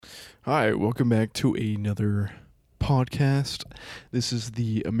Hi, welcome back to another podcast. This is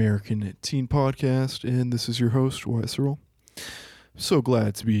the American Teen Podcast, and this is your host, Wes Earl. So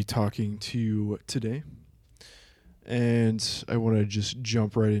glad to be talking to you today. And I want to just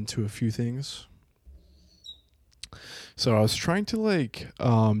jump right into a few things. So I was trying to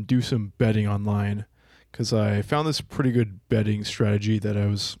do some betting online because I found this pretty good betting strategy that I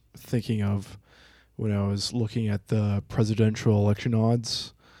was thinking of when I was looking at the presidential election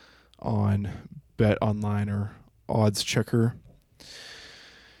odds on Bet Online or Odds Checker.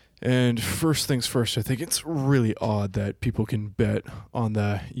 And first things first, I think it's really odd that people can bet on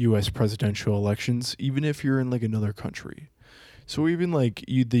the U.S. presidential elections, even if you're in another country. So even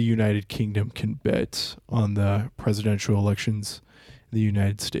the United Kingdom can bet on the presidential elections in the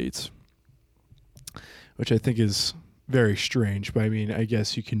United States, which I think is very strange. But I mean, I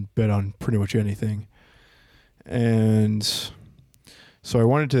guess you can bet on pretty much anything. And so I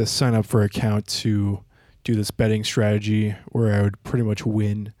wanted to sign up for an account to do this betting strategy where I would pretty much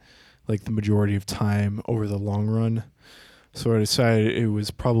win the majority of time over the long run. So I decided it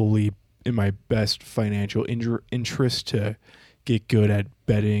was probably in my best financial interest to get good at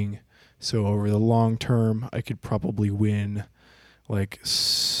betting. So over the long term, I could probably win probably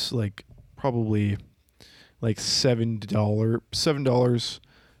 $7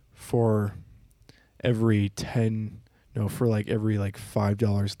 for every 10 no for every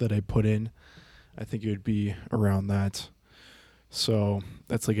 $5 that I put in. I think it would be around that. So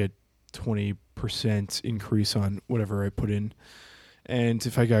that's a 20% increase on whatever I put in. And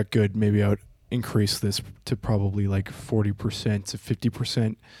if I got good, maybe I would increase this to probably 40% to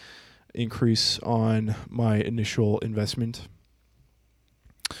 50% increase on my initial investment.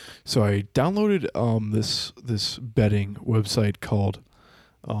 So I downloaded this betting website called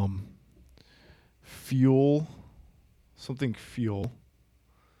Fuel.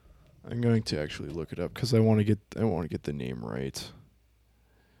 I'm going to actually look it up because I want to get the name right.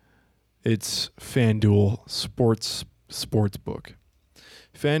 It's FanDuel Sportsbook.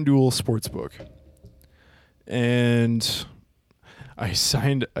 FanDuel Sportsbook. And I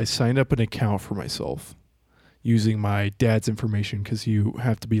signed up an account for myself using my dad's information because you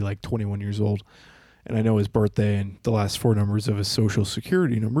have to be 21 years old. And I know his birthday and the last four numbers of his social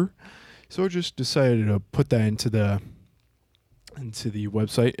security number. So I just decided to put that into the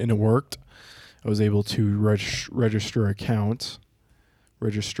website, and it worked. I was able to register an account,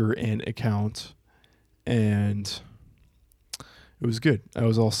 and it was good. I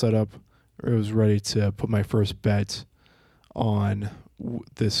was all set up. I was ready to put my first bet on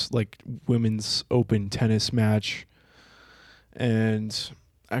this women's open tennis match. And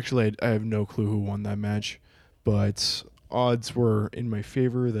actually, I have no clue who won that match, but odds were in my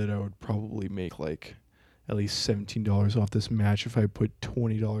favor that I would probably make at least $17 off this match if I put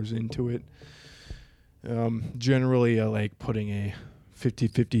 $20 into it. Generally, I like putting a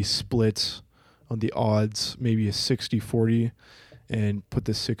 50-50 split on the odds, maybe a 60-40, and put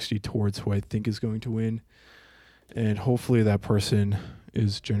the 60 towards who I think is going to win. And hopefully that person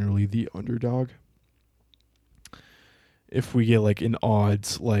is generally the underdog. If we get in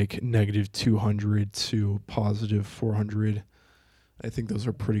odds -200 to +400, I think those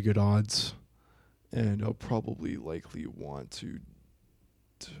are pretty good odds. And I'll probably likely want to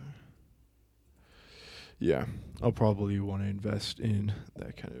invest in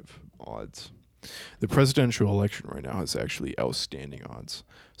that kind of odds. The presidential election right now has actually outstanding odds.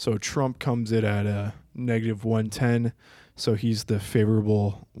 So Trump comes in at a -110, so he's the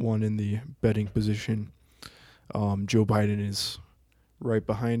favorable one in the betting position. Joe Biden is right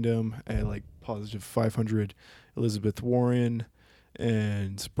behind him at +500. Elizabeth Warren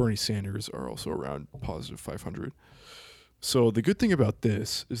and Bernie Sanders are also around +500. So the good thing about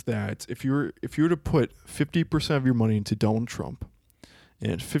this is that if you were to put 50% of your money into Donald Trump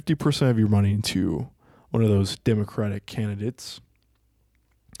and 50% of your money into one of those Democratic candidates,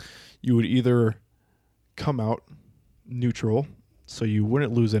 you would either come out neutral, so you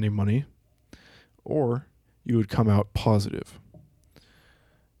wouldn't lose any money, or you would come out positive.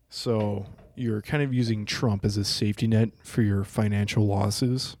 So you're kind of using Trump as a safety net for your financial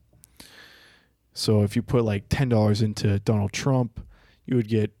losses. So if you put $10 into Donald Trump, you would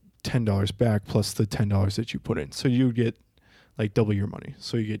get $10 back plus the $10 that you put in. So you would get double your money.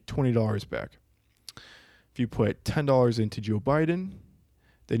 So you get $20 back. If you put $10 into Joe Biden,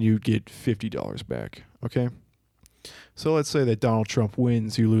 then you'd get $50 back. Okay? So let's say that Donald Trump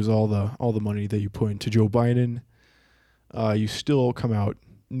wins, you lose all the money that you put into Joe Biden. You still come out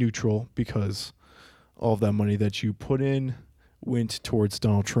neutral because all of that money that you put in went towards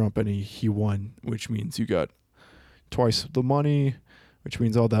Donald Trump and he won, which means you got twice the money, which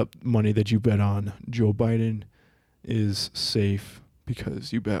means all that money that you bet on Joe Biden is safe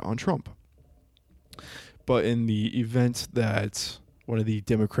because you bet on Trump. But in the event that one of the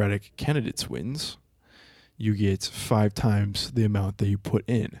Democratic candidates wins, you get 5 times the amount that you put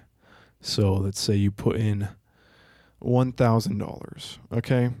in. So let's say you put in $1,000,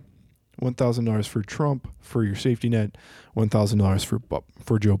 okay? $1,000 for Trump for your safety net, $1,000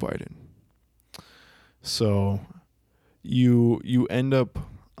 for Joe Biden. So you end up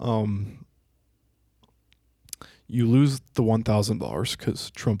you lose the $1,000 because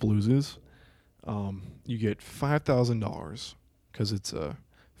Trump loses. You get $5,000 because it's a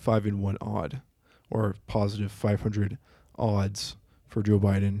 5-in-1 odd, or positive 500 odds for Joe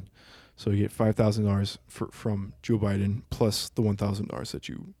Biden. So you get $5,000 from Joe Biden plus the $1,000 that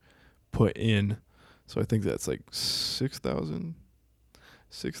you put in. So I think that's like 6,000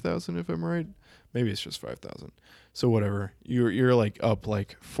 if I'm right. Maybe it's just 5,000. So whatever. You're like up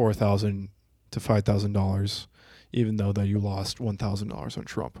like $4,000 to $5,000, even though that you lost $1,000 on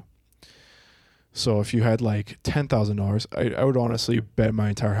Trump. So if you had like $10,000, I would honestly bet my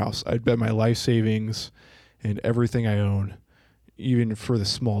entire house. I'd bet my life savings and everything I own, even for the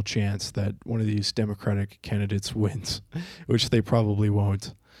small chance that one of these Democratic candidates wins, which they probably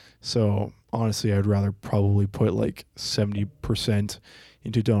won't. So honestly, I'd rather probably put like 70%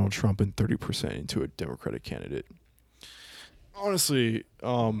 into Donald Trump and 30% into a Democratic candidate. Honestly,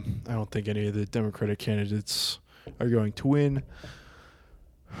 I don't think any of the Democratic candidates are going to win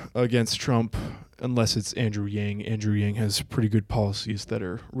against Trump unless it's Andrew Yang. Andrew Yang has pretty good policies that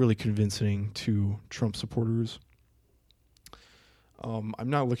are really convincing to Trump supporters. I'm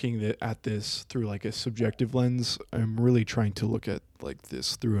not looking at this through like a subjective lens. I'm really trying to look at like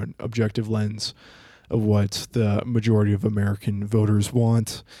this through an objective lens of what the majority of American voters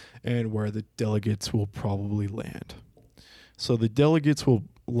want and where the delegates will probably land. So the delegates will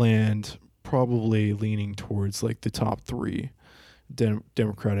land probably leaning towards like the top 3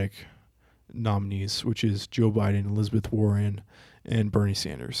 Democratic nominees, which is Joe Biden, Elizabeth Warren, and Bernie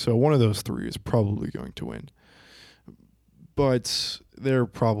Sanders. So one of those 3 is probably going to win. But they're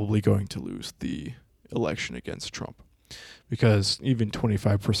probably going to lose the election against Trump because even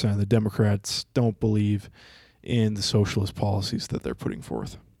 25% of the Democrats don't believe in the socialist policies that they're putting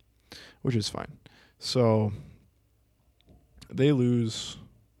forth, which is fine. So they lose.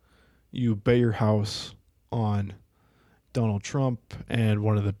 You bet your house on Donald Trump and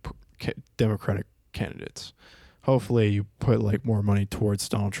one of the Democratic candidates. Hopefully you put like more money towards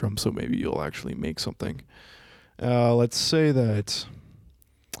Donald Trump, so maybe you'll actually make something. Let's say that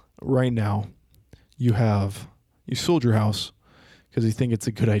right now you sold your house because you think it's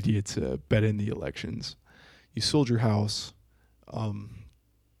a good idea to bet in the elections. You sold your house.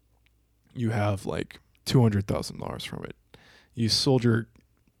 You have like $200,000 from it. You sold your...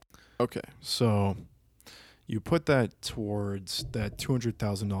 Okay, so you put that towards that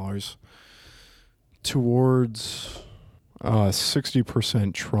 $200,000 towards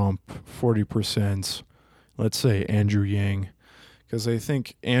 60% Trump, 40%, let's say Andrew Yang, because I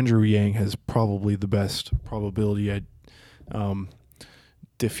think Andrew Yang has probably the best probability at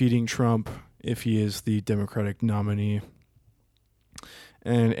defeating Trump if he is the Democratic nominee.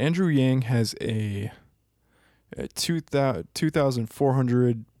 And Andrew Yang has a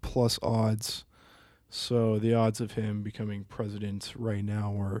 2,400 plus odds. So the odds of him becoming president right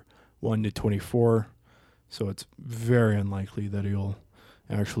now are 1 to 24. So it's very unlikely that he'll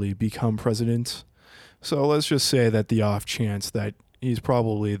actually become president. So let's just say that the off chance that he's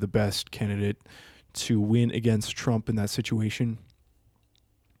probably the best candidate to win against Trump in that situation.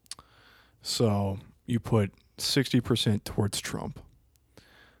 So you put 60% towards Trump.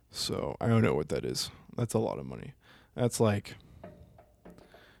 So I don't know what that is. That's a lot of money. That's like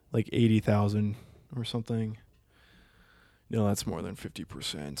 80,000 or something. No, that's more than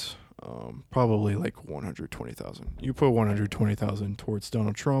 50%. Probably like 120,000. You put 120,000 towards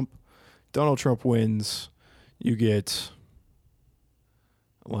Donald Trump. Donald Trump wins. You get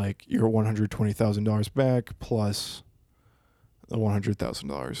like your $120,000 back plus the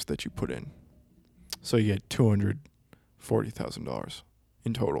 $100,000 that you put in. So you get $240,000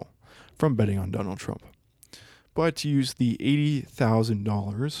 in total from betting on Donald Trump. But to use the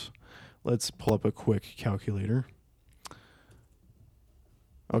 $80,000, let's pull up a quick calculator.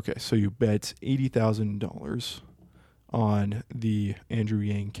 Okay, so you bet $80,000 on the Andrew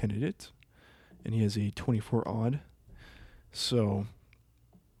Yang candidate, and he has a 24 odd. So,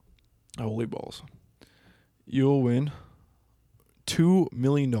 holy balls. You'll win $2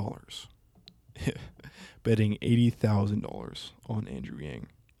 million betting $80,000 on Andrew Yang.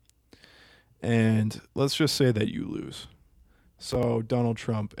 And let's just say that you lose. So Donald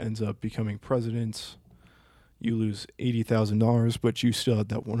Trump ends up becoming president. You lose $80,000, but you still had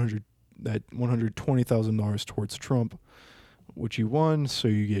that $120,000 towards Trump, which you won. So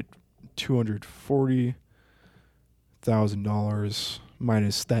you get $240,000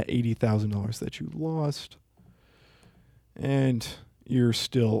 minus that $80,000 that you lost, and you're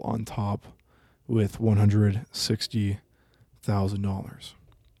still on top with $160,000.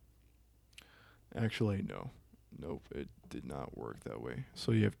 Actually, nope, it did not work that way.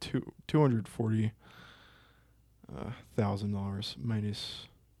 So you have $240,000 minus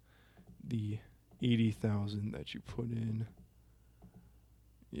the 80,000 that you put in.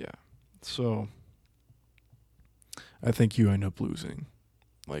 Yeah, so I think you end up losing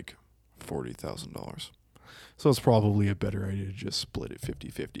like $40,000. So it's probably a better idea to just split it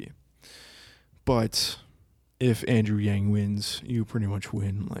 50-50. But if Andrew Yang wins, you pretty much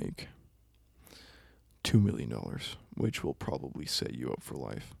win like $2 million, which will probably set you up for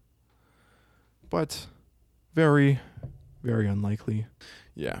life. But very, very unlikely.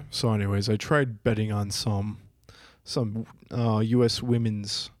 Yeah, so anyways, I tried betting on some U.S.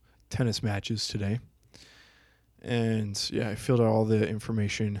 women's tennis matches today. And yeah, I filled out all the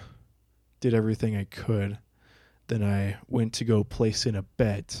information, did everything I could. Then I went to go place in a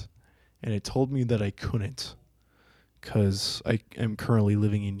bet, and it told me that I couldn't because I am currently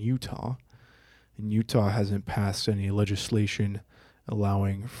living in Utah, and Utah hasn't passed any legislation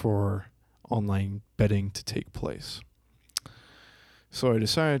allowing for online betting to take place. So I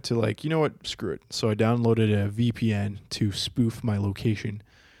decided to you know what, screw it. So I downloaded a VPN to spoof my location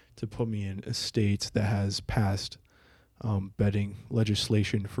to put me in a state that has passed betting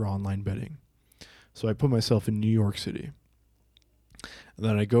legislation for online betting. So I put myself in New York City. And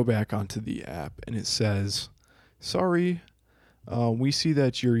then I go back onto the app, and it says, sorry, we see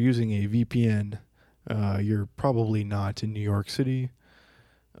that you're using a VPN. You're probably not in New York City.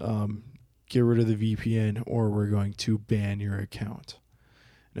 Get rid of the VPN, or we're going to ban your account.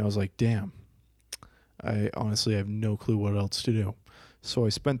 And I was like, damn. I honestly have no clue what else to do. So I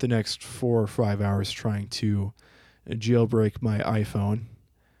spent the next 4 or 5 hours trying to jailbreak my iPhone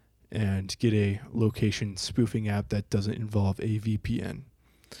and get a location spoofing app that doesn't involve a VPN.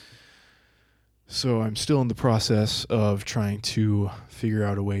 So I'm still in the process of trying to figure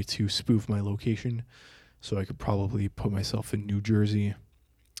out a way to spoof my location so I could probably put myself in New Jersey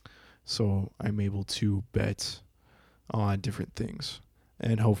so I'm able to bet on different things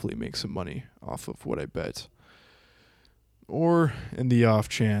and hopefully make some money off of what I bet. Or in the off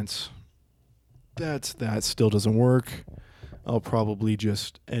chance that still doesn't work, I'll probably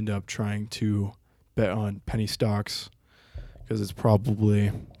just end up trying to bet on penny stocks because it's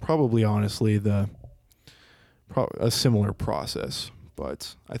probably honestly a similar process.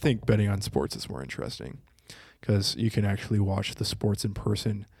 But I think betting on sports is more interesting because you can actually watch the sports in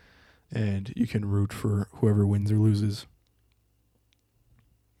person and you can root for whoever wins or loses.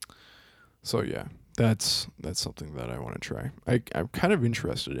 So yeah, that's something that I want to try. I'm kind of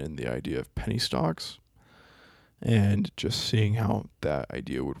interested in the idea of penny stocks and just seeing how that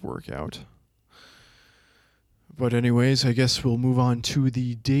idea would work out. But anyways, I guess we'll move on to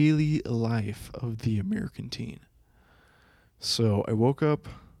the daily life of the American teen. So I woke up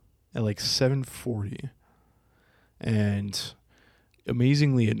at 7:40, and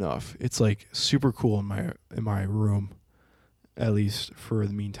amazingly enough, it's super cool in my room, at least for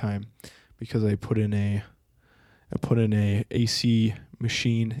the meantime, because I put in a AC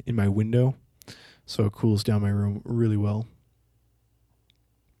machine in my window, so it cools down my room really well.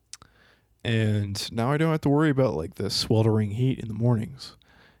 And now I don't have to worry about the sweltering heat in the mornings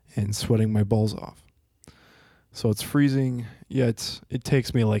and sweating my balls off. So it's freezing. Yeah, it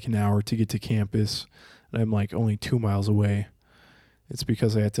takes me an hour to get to campus, and I'm only 2 miles away. It's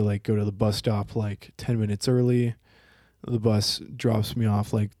because I had to go to the bus stop 10 minutes early. The bus drops me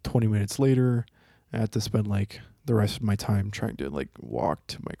off 20 minutes later. I have to spend the rest of my time trying to walk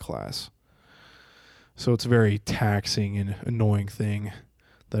to my class. So it's a very taxing and annoying thing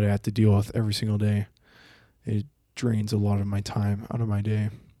that I have to deal with every single day. It drains a lot of my time out of my day.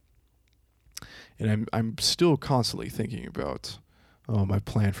 And I'm still constantly thinking about my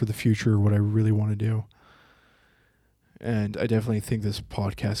plan for the future, what I really want to do. And I definitely think this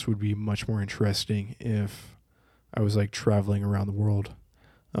podcast would be much more interesting if I was traveling around the world,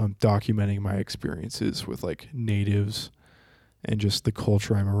 documenting my experiences with natives and just the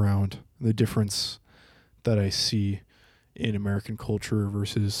culture I'm around, the difference that I see in American culture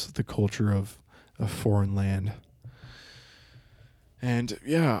versus the culture of a foreign land. And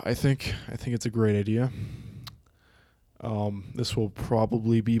yeah, I think it's a great idea. This will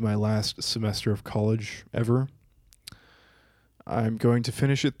probably be my last semester of college ever. I'm going to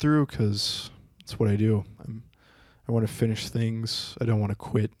finish it through because it's what I do. I want to finish things. I don't want to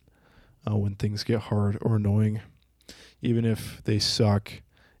quit when things get hard or annoying, even if they suck,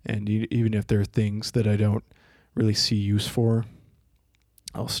 and even if there are things that I don't really see use for.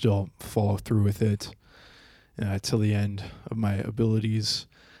 I'll still follow through with it till the end of my abilities,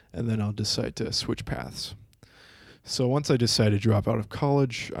 and then I'll decide to switch paths. So once I decide to drop out of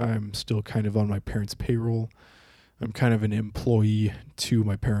college, I'm still kind of on my parents' payroll. I'm kind of an employee to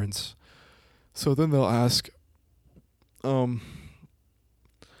my parents. So then they'll ask, what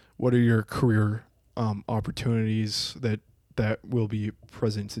are your career opportunities that will be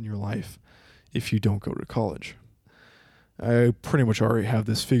present in your life if you don't go to college? I pretty much already have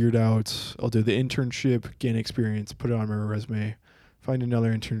this figured out. I'll do the internship, gain experience, put it on my resume, find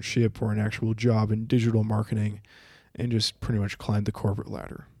another internship or an actual job in digital marketing, and just pretty much climb the corporate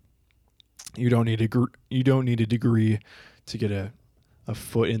ladder. You don't need a degree to get a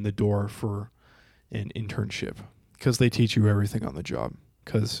foot in the door for an internship, because they teach you everything on the job.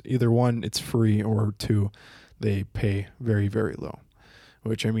 Because either one, it's free, or two, they pay very, very low.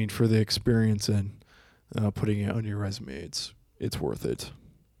 Which, I mean, for the experience and putting it on your resume, it's worth it.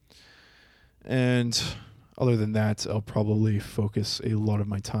 And other than that, I'll probably focus a lot of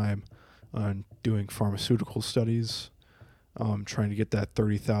my time on doing pharmaceutical studies, trying to get that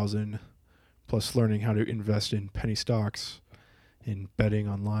 30,000, plus learning how to invest in penny stocks, in betting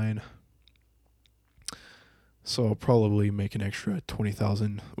online. So I'll probably make an extra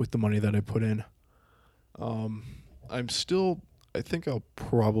 20,000 with the money that I put in. I think I'll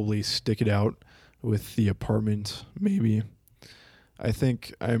probably stick it out with the apartment, maybe. I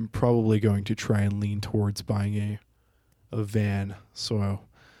think I'm probably going to try and lean towards buying a van, so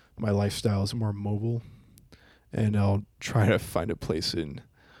my lifestyle is more mobile. And I'll try to find a place in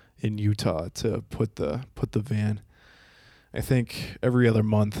Utah to put the van. I think every other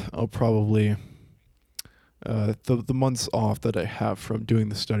month I'll probably the months off that I have from doing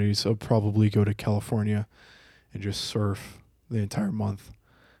the studies, I'll probably go to California and just surf the entire month,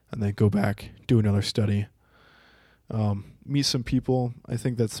 and then go back, do another study, meet some people. I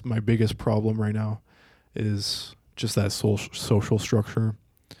think that's my biggest problem right now, is just that social structure.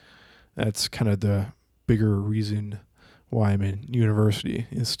 That's kind of the bigger reason why I'm in university,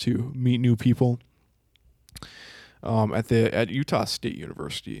 is to meet new people. At Utah State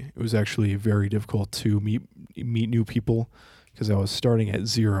University, it was actually very difficult to meet new people, because I was starting at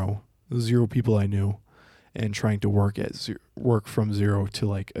zero people I knew, and trying to work from zero to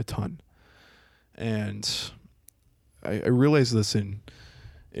like a ton. And I realized this in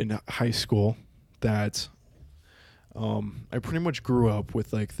high school, that I pretty much grew up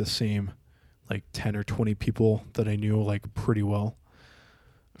with like the same like 10 or 20 people that I knew like pretty well,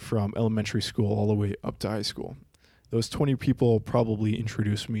 from elementary school all the way up to high school. Those 20 people probably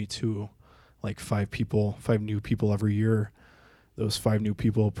introduced me to like 5 new people every year. Those 5 new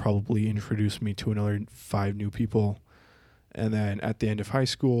people probably introduced me to another 5 new people. And then at the end of high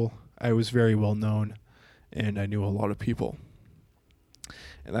school, I was very well known and I knew a lot of people.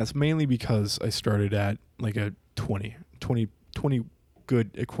 And that's mainly because I started at like a 20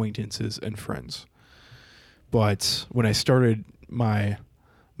 good acquaintances and friends. But when I started my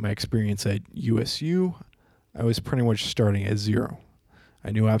experience at USU, I was pretty much starting at zero.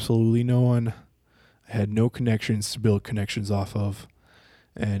 I knew absolutely no one. I had no connections to build connections off of,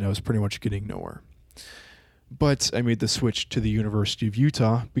 and I was pretty much getting nowhere. But I made the switch to the University of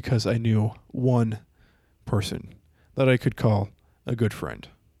Utah because I knew one person that I could call a good friend.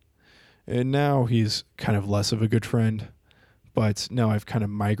 And now he's kind of less of a good friend, but now I've kind of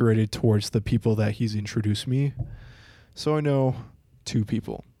migrated towards the people that he's introduced me. So I know 2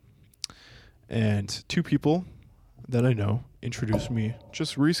 people. And 2 people that I know introduced me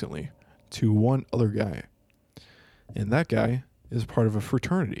just recently to one other guy. And that guy is part of a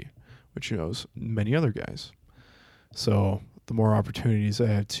fraternity, which knows many other guys. So the more opportunities I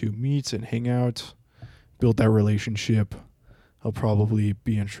have to meet and hang out, build that relationship, I'll probably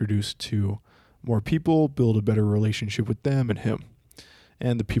be introduced to more people, build a better relationship with them and him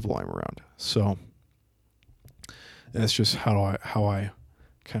and the people I'm around. So that's just how I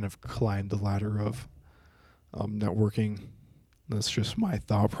kind of climbed the ladder of networking. That's just my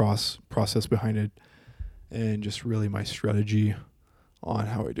thought process behind it, and just really my strategy on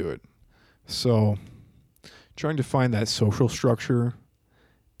how I do it. So trying to find that social structure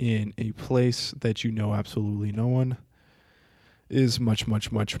in a place that you know absolutely no one is much,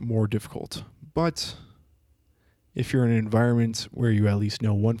 much, much more difficult. But if you're in an environment where you at least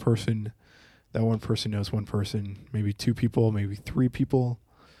know one person, that one person knows one person, maybe 2 people, maybe 3 people,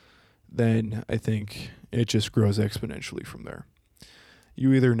 then I think it just grows exponentially from there.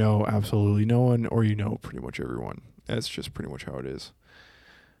 You either know absolutely no one or you know pretty much everyone. That's just pretty much how it is.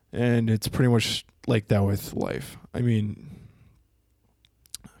 And it's pretty much like that with life. I mean,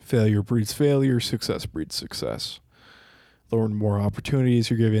 failure breeds failure, success breeds success. The more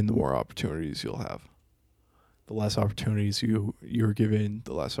opportunities you're given, the more opportunities you'll have. The less opportunities you're given,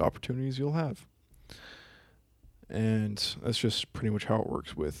 the less opportunities you'll have. And that's just pretty much how it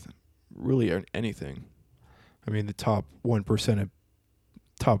works with really anything. I mean, the top 1%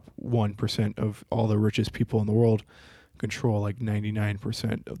 of all the richest people in the world control like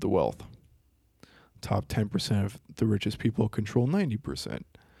 99% of the wealth. Top 10% of the richest people control 90%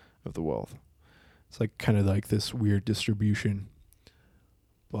 of the wealth. It's like kind of like this weird distribution.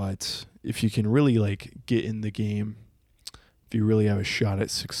 But if you can really like get in the game, if you really have a shot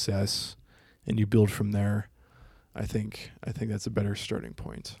at success and you build from there, I think that's a better starting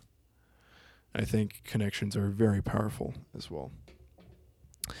point. I think connections are very powerful as well.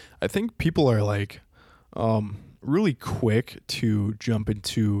 I think people are like really quick to jump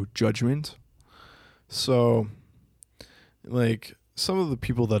into judgment. So like some of the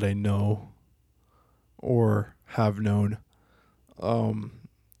people that I know or have known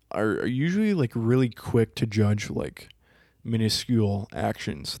are usually like really quick to judge like minuscule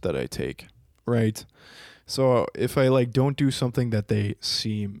actions that I take, right? So if I like don't do something that they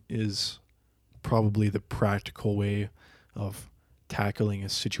seem is probably the practical way of tackling a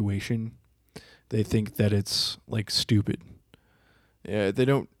situation, they think that it's like stupid. Yeah, they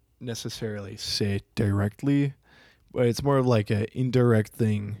don't necessarily say it directly, but it's more of like an indirect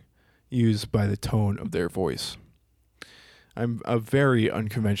thing used by the tone of their voice. I'm a very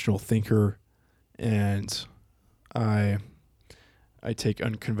unconventional thinker, and I take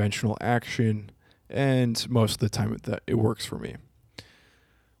unconventional action, and most of the time it works for me.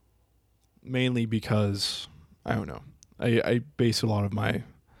 Mainly because I don't know. I base a lot of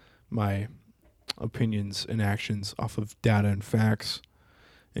my opinions and actions off of data and facts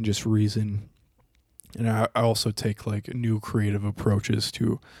and just reason. And I also take like new creative approaches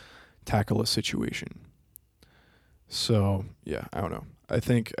to tackle a situation. So yeah, I don't know. I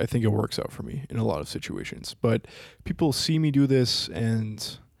think it works out for me in a lot of situations. But people see me do this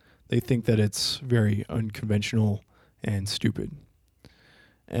and they think that it's very unconventional and stupid.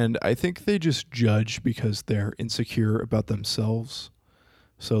 And I think they just judge because they're insecure about themselves.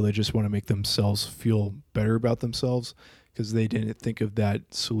 So they just want to make themselves feel better about themselves because they didn't think of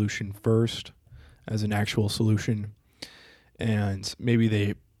that solution first as an actual solution. And maybe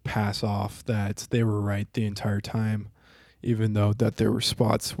they pass off that they were right the entire time, even though that there were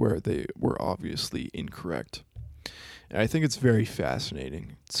spots where they were obviously incorrect. And I think it's very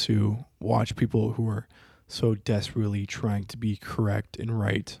fascinating to watch people who are so desperately trying to be correct and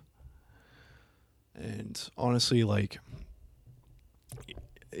right. And honestly, like,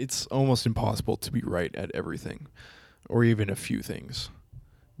 it's almost impossible to be right at everything, or even a few things,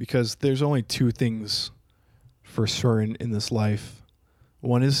 because there's only two things for certain in this life.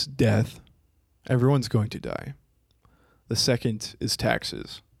 One is death. Everyone's going to die. The second is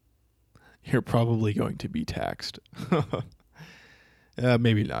taxes. You're probably going to be taxed.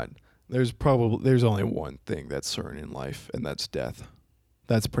 Maybe not. There's only one thing that's certain in life, and that's death.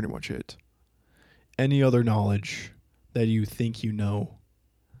 That's pretty much it. Any other knowledge that you think you know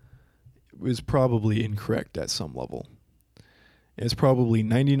is probably incorrect at some level. It's probably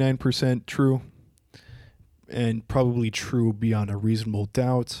 99% true, and probably true beyond a reasonable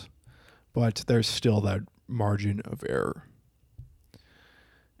doubt, but there's still that margin of error.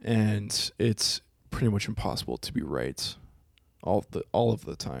 And it's pretty much impossible to be right all of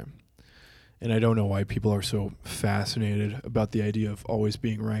the time. And I don't know why people are so fascinated about the idea of always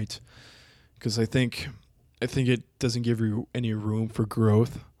being right, because I think it doesn't give you any room for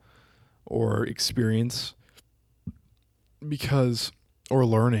growth or experience or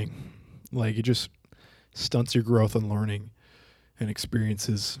learning. Like, it just stunts your growth and learning and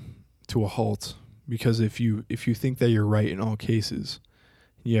experiences to a halt, because if you think that you're right in all cases,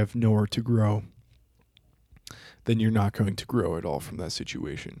 you have nowhere to grow, then you're not going to grow at all from that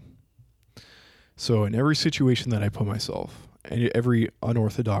situation. So in every situation that I put myself, and every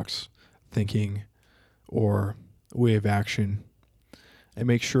unorthodox thinking or way of action, I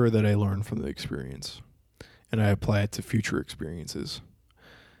make sure that I learn from the experience and I apply it to future experiences,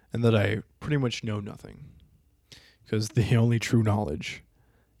 and that I pretty much know nothing, because the only true knowledge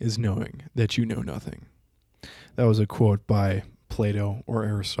is knowing that you know nothing. That was a quote by Plato or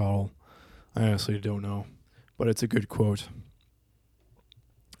Aristotle. I honestly don't know, but it's a good quote,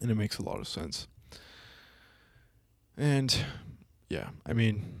 and it makes a lot of sense. And yeah, I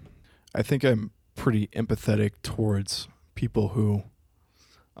mean, I think I'm pretty empathetic towards people who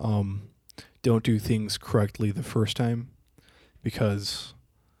don't do things correctly the first time, because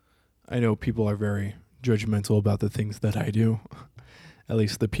I know people are very judgmental about the things that I do. At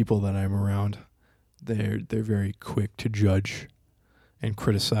least the people that I'm around, they're very quick to judge and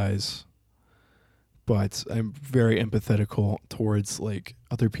criticize. But I'm very empathetical towards like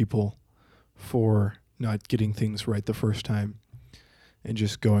other people for not getting things right the first time and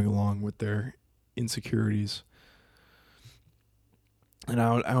just going along with their insecurities. And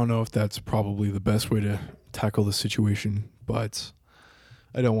I don't know if that's probably the best way to tackle the situation, but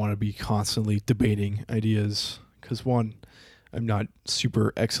I don't want to be constantly debating ideas because, one, I'm not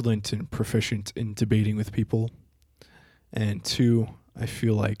super excellent and proficient in debating with people, and two, I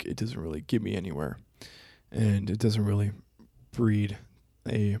feel like it doesn't really get me anywhere, and it doesn't really breed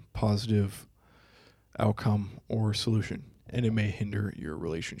a positive outcome or solution, and it may hinder your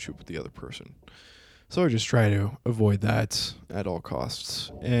relationship with the other person. So I just try to avoid that at all costs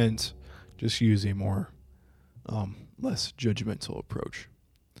and just use a more less judgmental approach.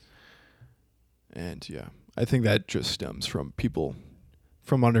 And yeah, I think that just stems from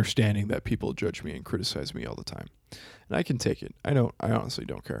from understanding that people judge me and criticize me all the time. And I can take it. I honestly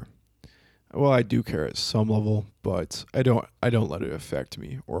don't care. Well, I do care at some level, but I don't let it affect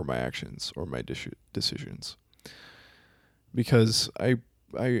me or my actions or my decisions. Because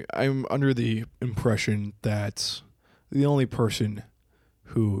I'm under the impression that the only person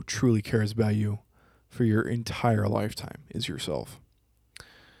who truly cares about you for your entire lifetime is yourself.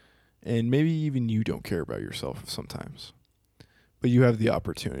 And maybe even you don't care about yourself sometimes, but you have the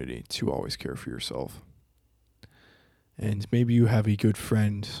opportunity to always care for yourself. And maybe you have a good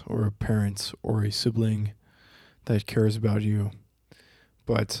friend or a parent or a sibling that cares about you,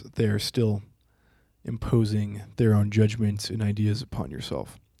 but they're still imposing their own judgments and ideas upon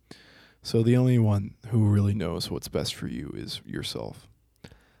yourself. So the only one who really knows what's best for you is yourself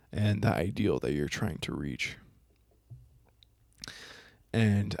and the ideal that you're trying to reach.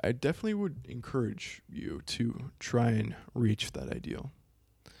 And I definitely would encourage you to try and reach that ideal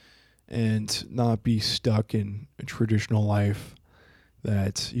and not be stuck in a traditional life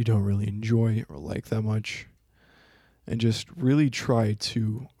that you don't really enjoy or like that much, and just really try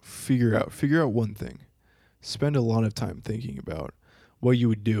to figure out one thing. Spend a lot of time thinking about what you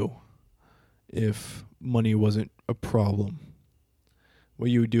would do if money wasn't a problem, what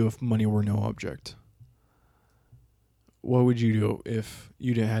you would do if money were no object. What would you do if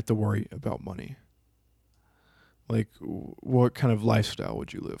you didn't have to worry about money? Like, what kind of lifestyle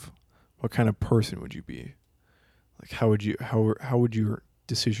would you live? What kind of person would you be? Like, how would your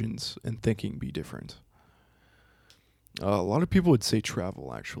decisions and thinking be different? A lot of people would say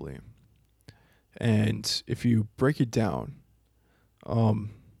travel, actually. And if you break it down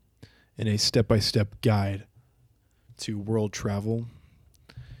in a step-by-step guide to world travel,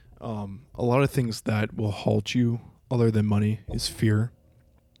 a lot of things that will halt you other than money is fear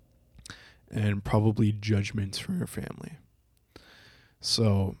and probably judgments from your family.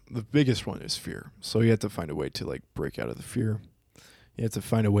 So the biggest one is fear. So you have to find a way to like break out of the fear. You have to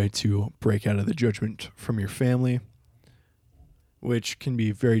find a way to break out of the judgment from your family, which can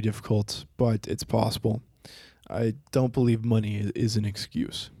be very difficult, but it's possible. I don't believe money is an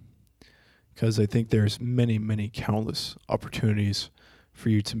excuse, because I think there's many, many countless opportunities for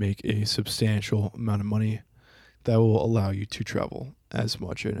you to make a substantial amount of money that will allow you to travel as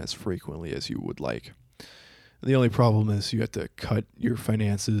much and as frequently as you would like. The only problem is you have to cut your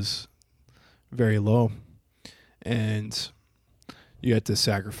finances very low, and you have to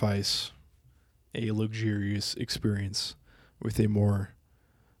sacrifice a luxurious experience with a more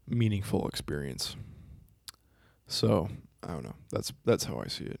meaningful experience. So, I don't know. That's how I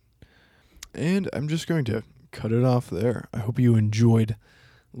see it. And I'm just going to cut it off there. I hope you enjoyed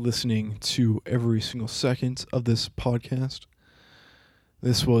listening to every single second of this podcast.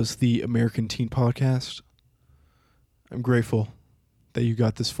 This was the American Teen Podcast. I'm grateful that you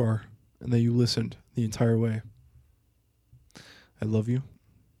got this far and that you listened the entire way. I love you.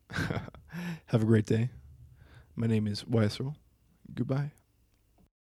 Have a great day. My name is Weisel. Goodbye.